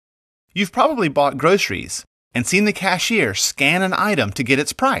You've probably bought groceries and seen the cashier scan an item to get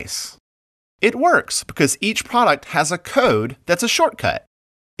its price. It works because each product has a code that's a shortcut.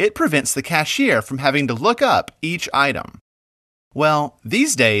 It prevents the cashier from having to look up each item. Well,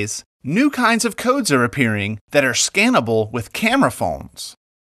 these days, new kinds of codes are appearing that are scannable with camera phones.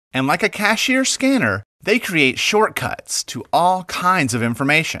 And like a cashier scanner, they create shortcuts to all kinds of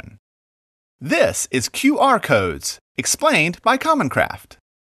information. This is QR Codes, explained by Commoncraft.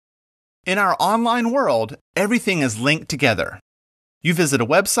 In our online world, everything is linked together. You visit a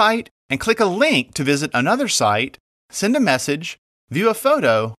website and click a link to visit another site, send a message, view a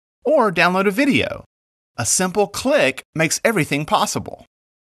photo, or download a video. A simple click makes everything possible.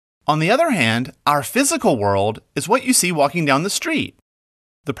 On the other hand, our physical world is what you see walking down the street.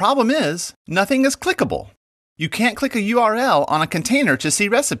 The problem is, nothing is clickable. You can't click a URL on a container to see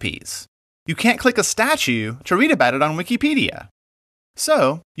recipes. You can't click a statue to read about it on Wikipedia.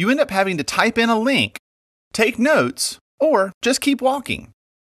 So, you end up having to type in a link, take notes, or just keep walking.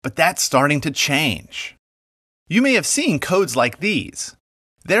 But that's starting to change. You may have seen codes like these.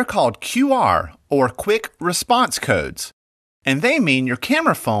 They're called QR, or Quick Response Codes, and they mean your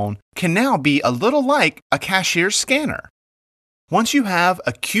camera phone can now be a little like a cashier's scanner. Once you have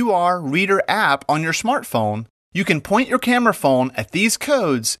a QR reader app on your smartphone, you can point your camera phone at these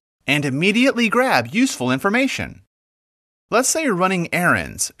codes and immediately grab useful information. Let's say you're running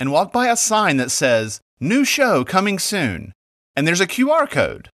errands and walk by a sign that says, "New show coming soon," and there's a QR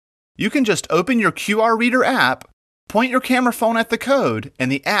code. You can just open your QR reader app, point your camera phone at the code,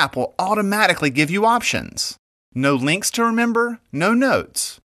 and the app will automatically give you options. No links to remember, no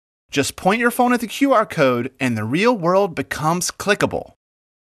notes. Just point your phone at the QR code and the real world becomes clickable.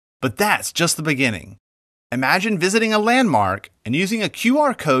 But that's just the beginning. Imagine visiting a landmark and using a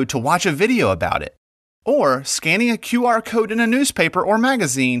QR code to watch a video about it, or scanning a QR code in a newspaper or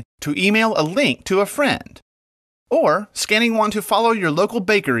magazine to email a link to a friend, or scanning one to follow your local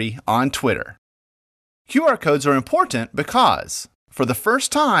bakery on Twitter. QR codes are important because, for the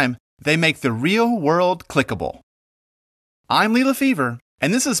first time, they make the real world clickable. I'm Lee Lefevre,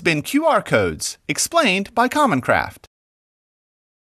 and this has been QR Codes, explained by Commoncraft.